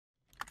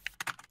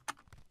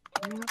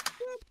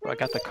I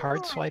got the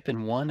card swipe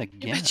and won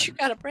again. But you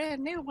got a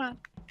brand new one.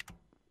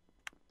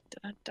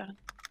 Dun, dun.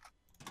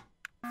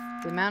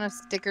 The amount of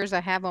stickers I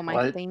have on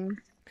my thing.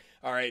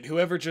 All right,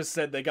 whoever just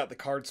said they got the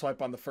card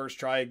swipe on the first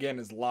try again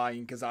is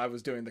lying because I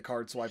was doing the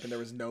card swipe and there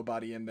was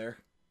nobody in there.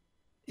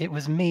 It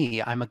was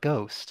me. I'm a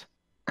ghost.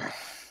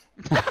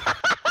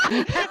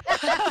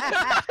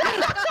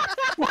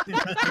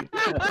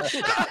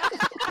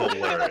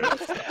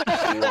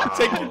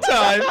 Take your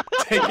time.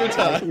 Take your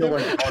time.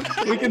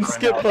 We can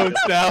skip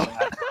votes now.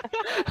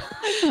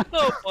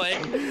 Oh boy.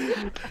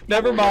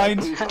 Never mind.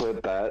 Please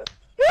quit that.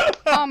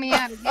 Call me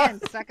out again,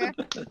 sucker.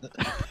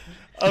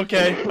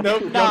 Okay.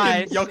 Nope.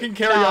 Nice. Y'all can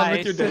carry on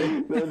with your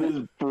day. That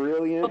is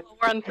brilliant.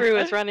 Run through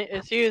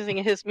is using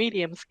his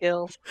medium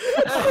skills.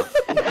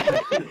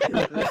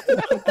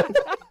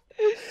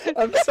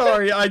 I'm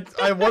sorry.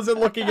 I wasn't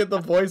looking at the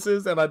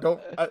voices, and I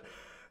don't.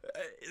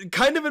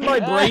 Kind of in my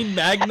brain,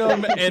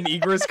 Magnum and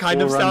Egress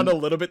kind of sound a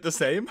little bit the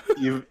same.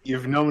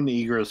 You've known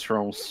Egress for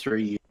almost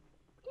 3 years.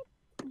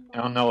 I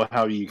don't know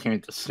how you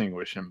can't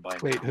distinguish him by.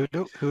 Wait,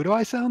 who do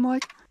I sound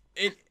like?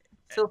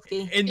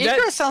 Silky.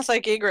 Egress sounds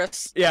like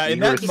Egress. Yeah, in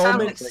that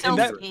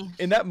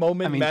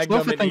moment, I mean, Magnum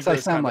Silky and thinks I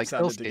Egress sound kind like of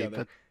sounded Silky, together.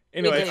 but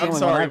Anyway, I'm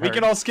sorry. We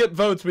can all skip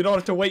votes. We don't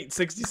have to wait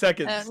 60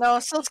 seconds. No,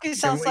 Silsky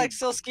sounds like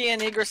Silsky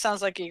and Egress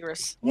sounds like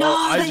Egress.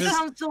 No, they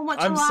sound so much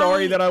I'm alike.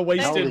 sorry that I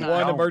wasted No.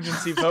 one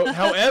emergency vote.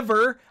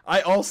 However,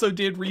 I also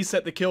did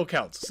reset the kill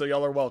counts, so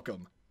y'all are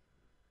welcome.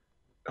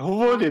 Who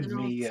voted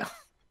me?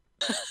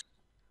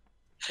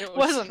 It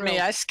wasn't me.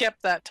 I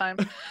skipped that time.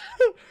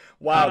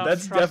 Wow,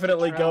 that's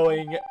definitely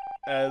going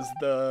as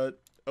the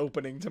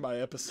opening to my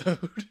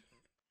episode.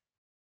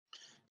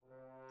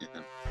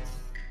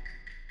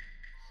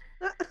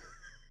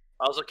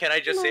 Also, can I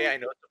just say, I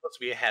know it's supposed to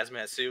be a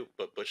hazmat suit,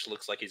 but Butch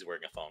looks like he's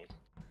wearing a thong.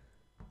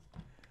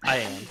 I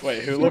am.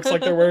 Wait, who looks like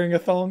they're wearing a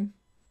thong?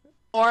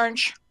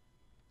 Orange.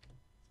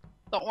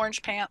 The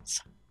orange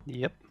pants.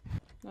 Yep.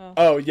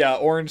 Oh, yeah,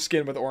 orange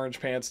skin with orange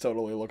pants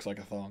totally looks like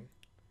a thong.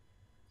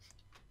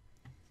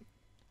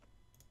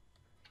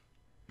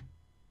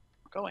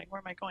 Going? Where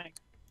am I going?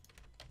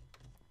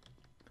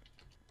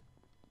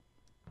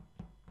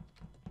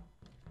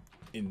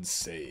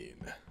 Insane.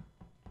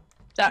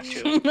 That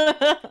too.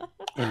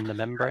 In the You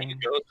membrane. can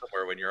go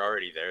somewhere when you're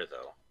already there,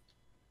 though.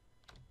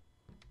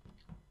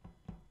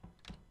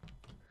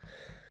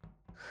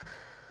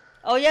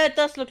 Oh yeah, it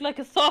does look like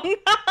a thong.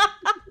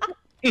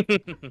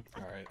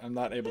 Alright, I'm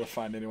not able to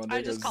find anyone I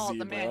that goes just call it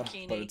the zebra,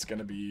 mankini. but it's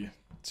gonna be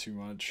too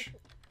much.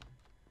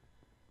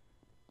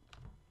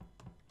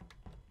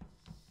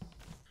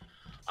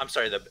 I'm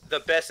sorry,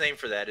 the best name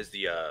for that is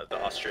the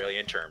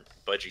Australian term,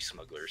 budgie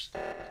smugglers.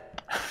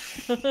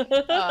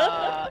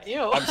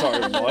 Ew. I'm sorry,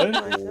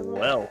 what?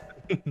 Well.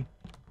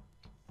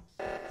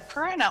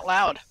 Crying out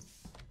loud.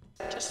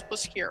 Just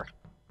was here.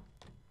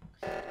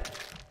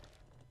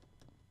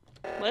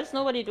 Why is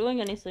nobody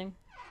doing anything?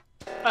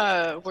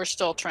 We're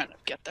still trying to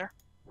get there.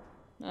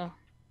 Oh.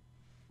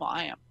 Well,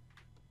 I am.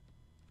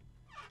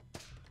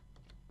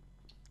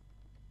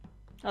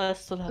 I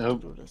still have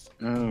Nope. to do this.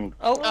 Oh,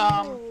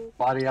 Oh.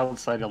 body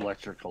outside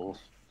electrical.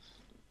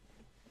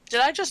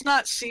 Did I just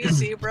not see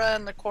zebra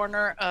in the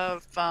corner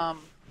of O2,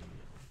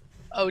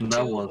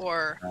 That was-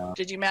 or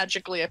did you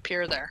magically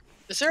appear there?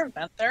 Is there a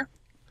vent there?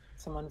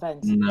 Someone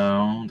vents.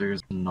 No,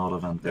 there's not a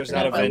vent there. There's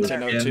not a vent in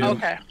O2.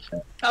 Okay.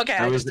 Okay,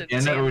 I I was just in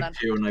didn't see it then.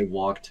 O2 and I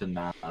walked to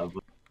Nav.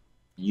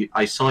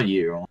 I saw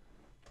you.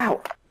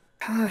 Ow.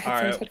 Headphones,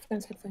 Alright.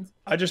 headphones.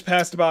 I just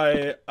passed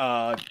by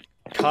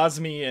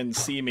Cosme and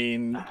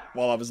Seamean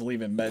while I was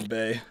leaving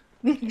Medbay.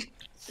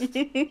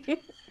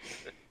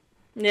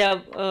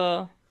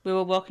 Yeah, we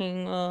were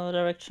walking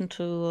direction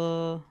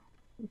to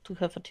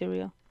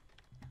cafeteria.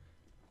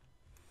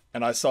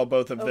 And I saw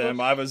both of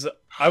them. I was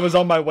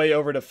on my way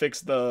over to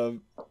fix the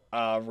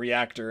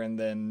reactor, and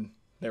then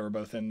they were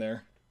both in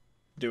there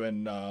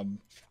doing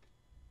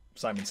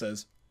Simon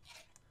Says.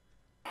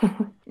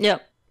 Yeah.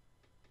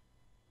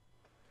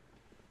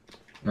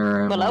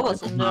 Well, I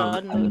wasn't there, I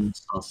didn't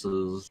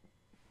know.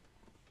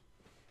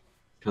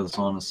 Because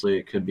honestly,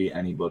 it could be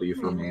anybody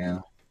for me. Yeah,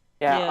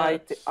 Yeah, I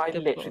it's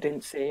literally difficult.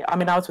 didn't see. I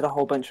mean, I was with a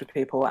whole bunch of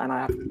people, and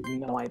I have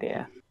no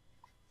idea.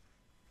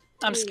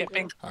 I'm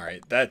skipping. All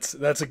right, that's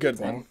a good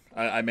one.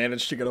 I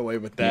managed to get away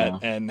with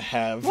that and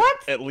have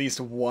at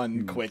least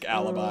one quick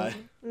alibi.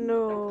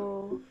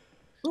 No.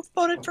 Who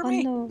voted for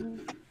me? No.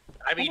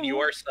 I mean, you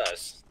are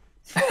sus.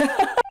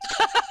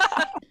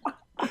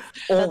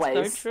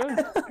 Always. That's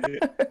very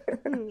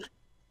true.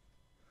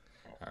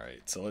 All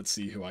right, so let's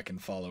see who I can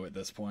follow at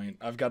this point.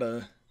 I've got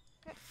to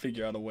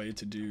figure out a way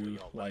to do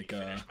like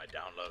my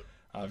download.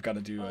 I've got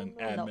to do an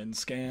admin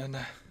scan.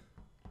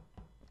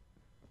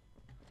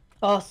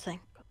 Oh, thank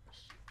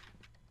goodness.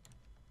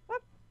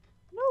 What?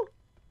 No.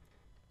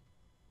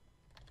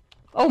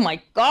 Oh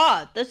my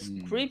god, that's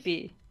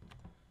creepy.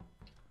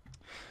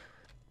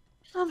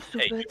 I'm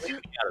Hey, stupid. get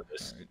me out of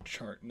this. All right,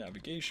 chart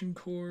navigation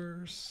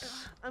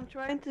course. I'm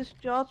trying to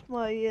start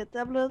my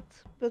tablet,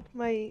 but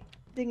my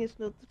thing is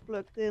not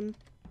plugged in.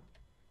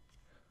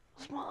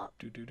 Smart.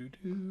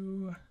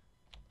 Do.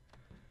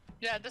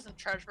 Yeah, it doesn't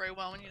charge very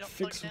well when you don't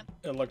plug Fix it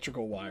in.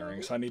 electrical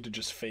wiring, so I need to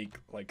just fake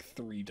like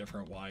 3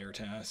 different wire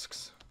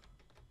tasks.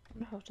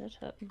 I wonder how that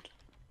happened.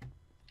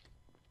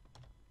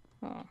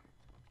 Huh.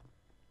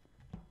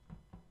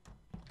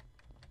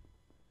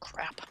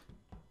 Crap.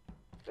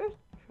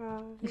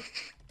 Try.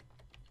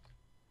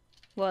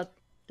 What?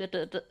 Did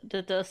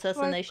the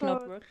assassination not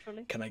God. work,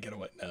 really? Can I get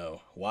away?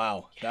 No.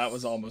 Wow, that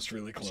was almost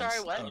really close.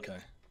 Sorry, what? Okay.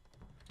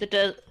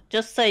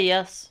 Just say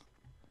yes.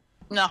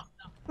 No.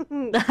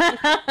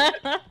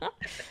 I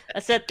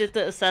said, did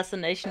the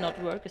assassination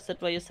not work? Is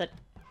that why you said?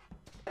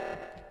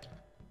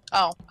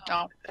 Oh,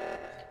 no.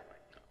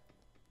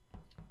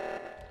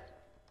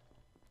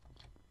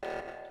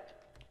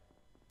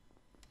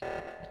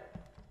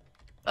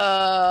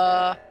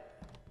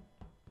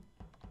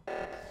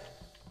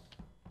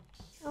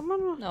 I'm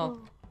on No.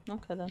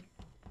 Okay then.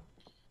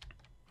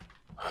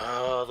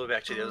 All the way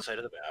back to the other side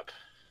of the map.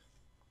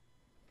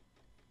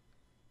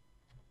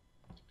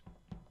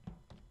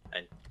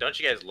 And don't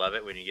you guys love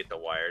it when you get the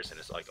wires and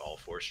it's like all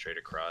 4 straight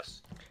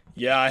across?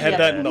 Yeah, I had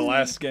that in the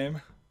last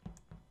game.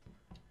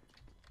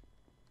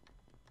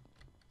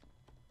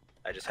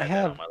 I just I had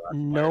that on have my last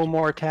no wires.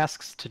 more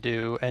tasks to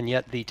do, and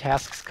yet the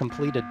tasks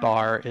completed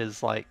bar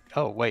is like,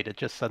 oh wait, it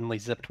just suddenly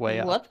zipped way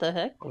up. What the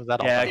heck? Was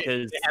that all? Yeah, bug?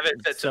 because They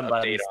haven't set to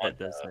somebody update on set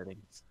those the-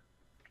 settings.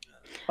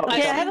 Okay, I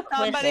have a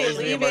Somebody question. What was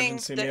the leaving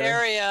emergency the meter?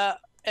 area,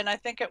 and I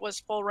think it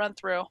was full run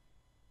through.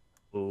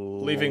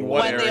 Leaving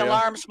what When the area?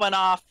 alarms went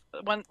off.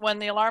 When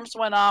the alarms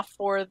went off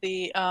for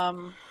the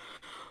For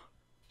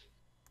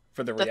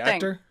the the thing.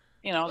 reactor?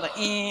 you know, the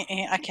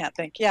I can't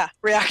think. Yeah,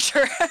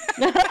 reactor.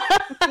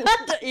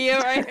 The ear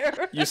right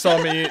here. You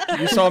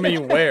saw me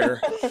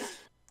where?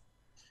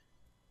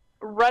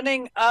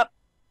 Running up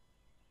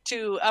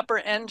to upper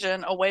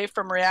engine away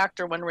from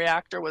reactor when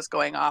reactor was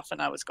going off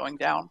and I was going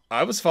down.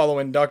 I was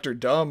following Dr.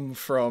 Dumb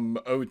from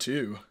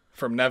O2,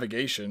 from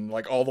navigation,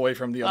 like all the way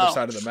from the other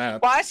side of the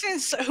map. Well, I seen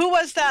who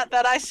was that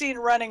I seen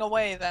running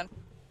away then?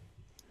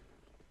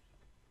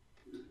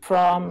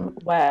 From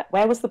where?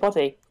 Where was the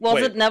body? Was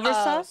Wait. it never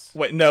sus?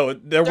 Wait, no,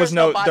 there was There's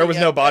no no body there was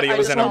no yet. body. I It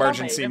was just an saw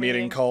emergency the meeting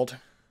meeting. called.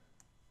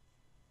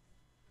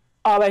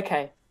 Oh,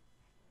 okay.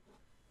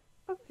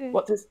 Okay.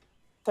 What does?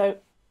 So,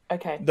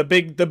 okay. The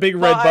big red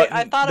Well, button.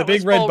 I thought The it big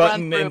was red full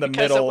button run-through in the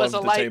because it middle was of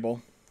a the light-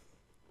 table.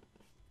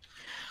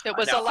 It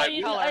was Now, a light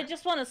You know, color. I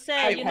just want to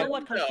say, you know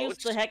what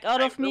confused the heck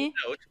out of me?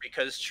 Note,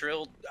 because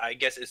Trill, I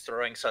guess, is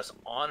throwing sus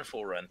on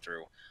full run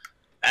through.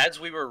 As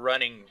we were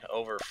running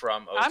over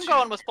from O2, I'm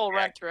going with full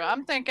run through.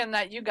 I'm thinking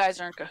that you guys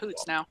are in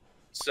cahoots now.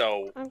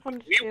 So I'm going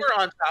to we see were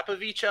on top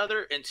of each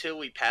other until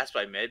we passed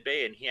by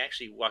medbay, and he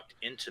actually walked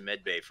into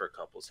medbay for a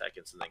couple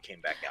seconds and then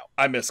came back out.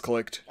 I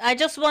misclicked. I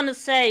just want to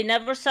say,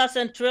 Never Sus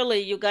and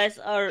Trilly, you guys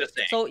are Just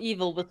saying. so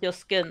evil with your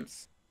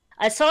skins.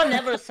 I saw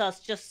Never Sus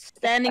just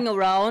standing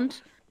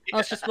around. I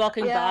was just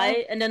walking Yeah.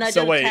 by, and then I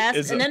So did wait, a task,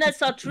 is and it- then I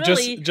saw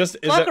Trilly Just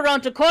is walk it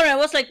around the corner. I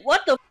was like,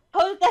 what the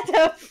fuck is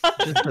that?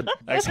 Just the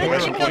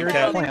exclamation point weird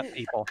cat? plant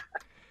people.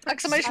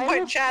 Exclamation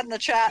point Chad in the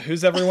chat.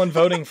 Who's everyone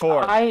voting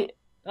for?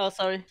 Oh,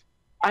 sorry.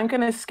 I'm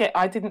gonna skip.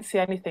 I didn't see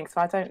anything, so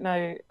I don't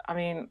know. I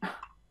mean,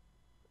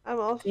 I'm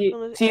also do you,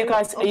 gonna do you say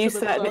guys? Are you also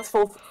certain it's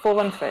full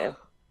run through?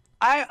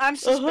 I'm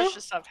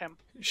suspicious of him.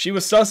 She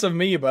was sus of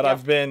me, but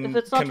I've been If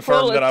it's not confirmed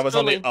full, that I it's was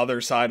on the Trilly. other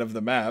side of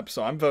the map,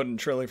 so I'm voting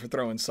Trilly for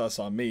throwing sus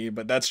on me,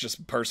 but that's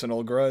just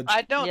personal grudge.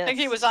 I don't think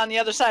he Yes. was on the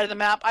other side of the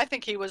map. I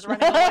think he was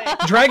running away.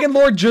 Dragon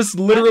Lord just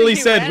literally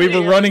he said ran we the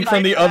were other running side from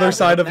of the the other map.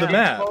 side of the He did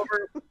map. come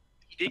over-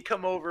 He did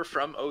come over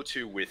from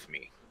O2 with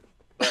me.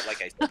 But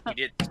like I said, he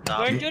did stop.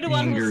 Weren't you the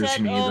one who angers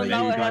said, me oh, that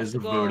now you I have guys to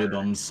have go? voted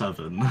on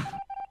 7.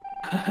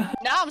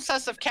 Now I'm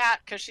sus of Cat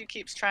because she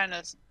keeps trying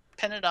to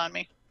pin it on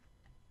me.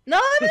 No,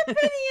 I'm not pinning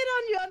it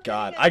on you. I'm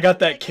God, pinning it I got on,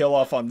 that like, kill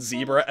off on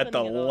Zebra at the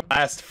pinning it on.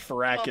 last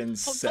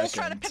frackin' Full's trying to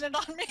second. pin it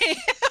on me.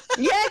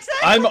 Yeah, exactly.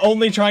 I'm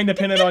only trying to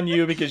pin it on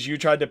you because you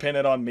tried to pin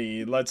it on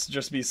me. Let's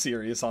just be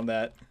serious on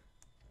that.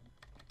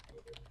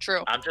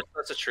 True. I'm just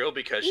sus of Trill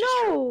because she's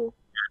Trill. No!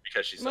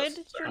 Because she's Why sus.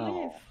 did Sorry.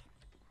 you leave?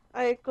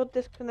 I got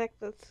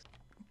disconnected.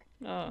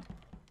 Oh.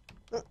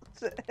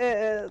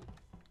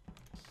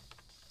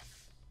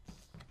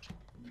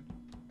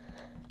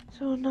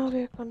 So now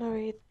we're gonna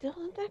read the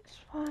next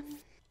one.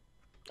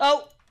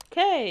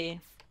 Okay.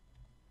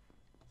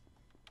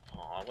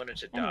 Aw, I wanted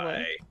to Anyway.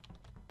 die.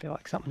 I feel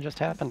like something just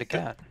happened to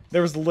Cat.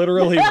 There was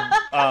literally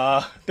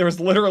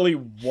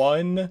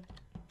one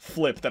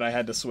flip that I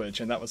had to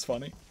switch, and that was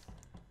funny.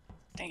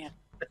 Dang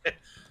it.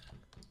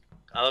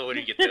 I love when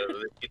you get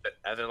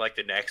the like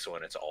the next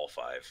one, it's all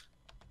 5.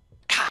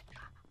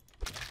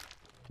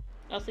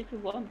 I think we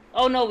won.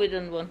 Oh no, we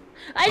didn't win.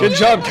 Good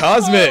job,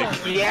 Cosmic!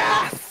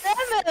 Yes.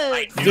 Damn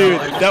it! Dude,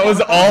 that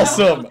was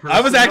awesome! I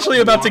was actually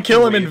about to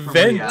kill him in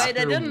vent! Wait, I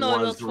didn't know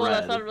it was full. I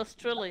red. thought it was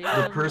Trilly.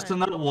 The person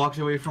that walked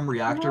away from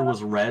reactor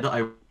was red.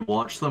 I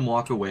watched them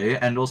walk away,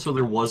 and also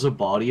there was a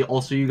body.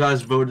 Also, you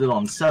guys voted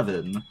on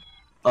 7.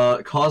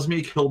 Cosme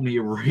killed me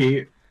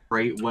right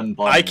when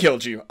button. I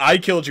killed you. I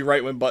killed you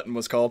right when button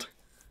was called.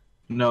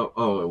 No,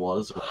 oh, it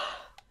was.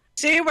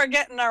 See, we're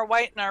getting our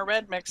white and our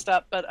red mixed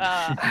up, but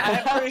I'm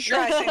pretty sure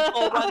I seen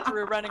full run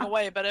through running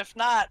away. But if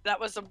not, that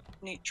was a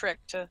neat trick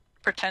to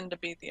pretend to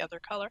be the other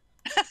color.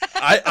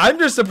 I'm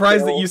just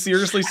surprised that you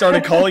seriously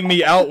started calling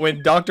me out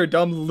when Dr.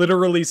 Dumb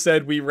literally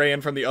said we ran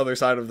from the other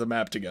side of the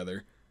map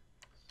together.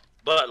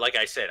 But like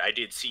I said, I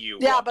did see you.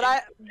 Yeah, but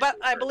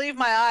I believe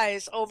my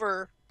eyes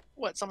over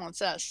what someone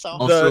says. So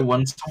also,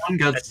 when someone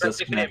gets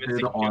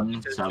disconnected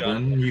on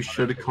 7, you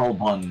should call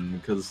 1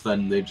 because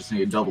then they just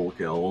need a double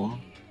kill.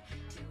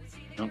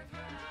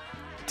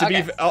 To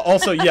be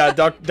also, yeah,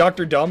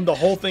 Dr. Dumb, the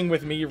whole thing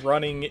with me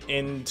running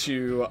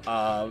into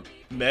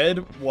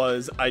med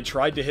was I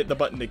tried to hit the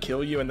button to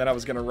kill you and then I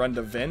was going to run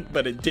to vent,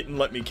 but it didn't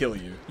let me kill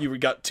you. You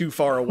got too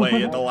far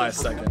away at the last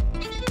second.